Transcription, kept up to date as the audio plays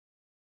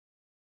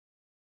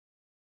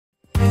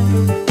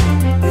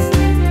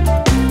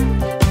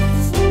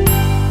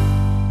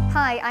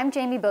Hi, I'm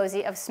Jamie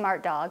Bozzi of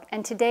Smart Dog,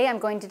 and today I'm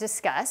going to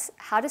discuss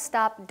how to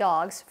stop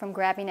dogs from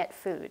grabbing at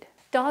food.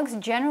 Dogs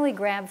generally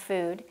grab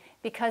food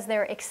because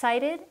they're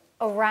excited,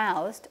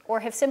 aroused, or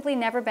have simply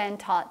never been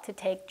taught to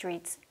take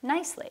treats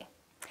nicely.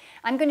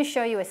 I'm going to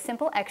show you a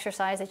simple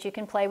exercise that you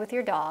can play with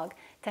your dog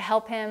to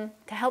help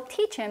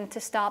teach him to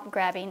stop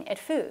grabbing at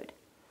food.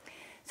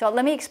 So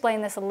let me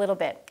explain this a little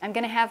bit. I'm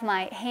going to have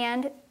my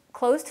hand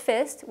closed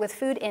fist with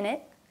food in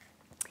it.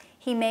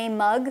 He may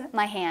mug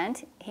my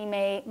hand. He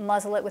may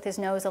muzzle it with his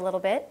nose a little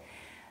bit.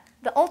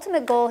 The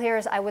ultimate goal here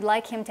is I would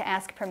like him to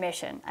ask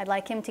permission. I'd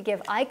like him to give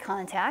eye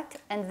contact,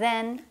 and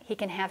then he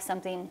can have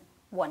something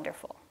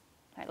wonderful.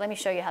 All right, let me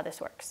show you how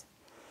this works.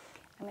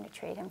 I'm going to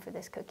trade him for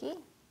this cookie.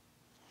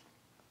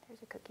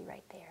 There's a cookie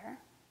right there.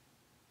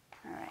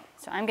 All right,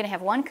 so I'm going to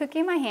have one cookie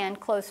in my hand,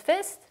 closed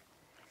fist,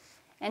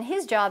 and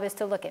his job is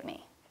to look at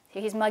me.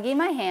 So he's mugging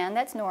my hand,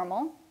 that's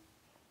normal.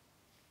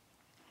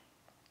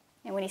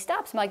 And when he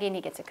stops mugging,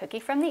 he gets a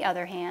cookie from the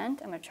other hand.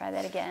 I'm going to try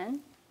that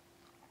again.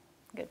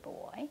 Good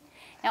boy.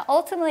 Now,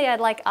 ultimately, I'd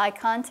like eye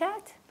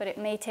contact, but it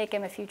may take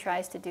him a few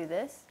tries to do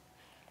this.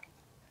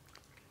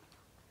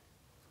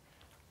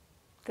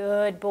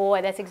 Good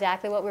boy. That's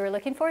exactly what we were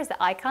looking for, is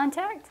the eye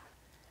contact.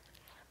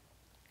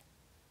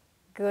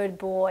 Good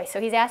boy.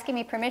 So he's asking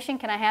me permission,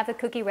 can I have the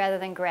cookie rather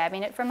than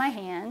grabbing it from my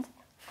hand?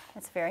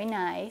 That's very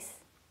nice.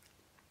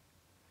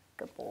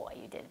 Good boy.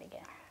 You did it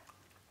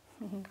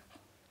again.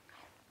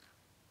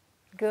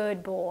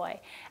 Good boy.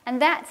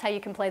 And that's how you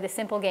can play the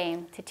simple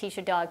game to teach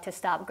a dog to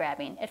stop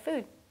grabbing at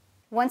food.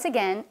 Once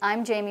again,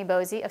 I'm Jamie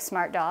Bozzi of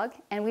Smart Dog,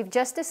 and we've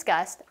just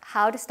discussed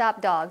how to stop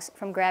dogs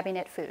from grabbing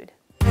at food.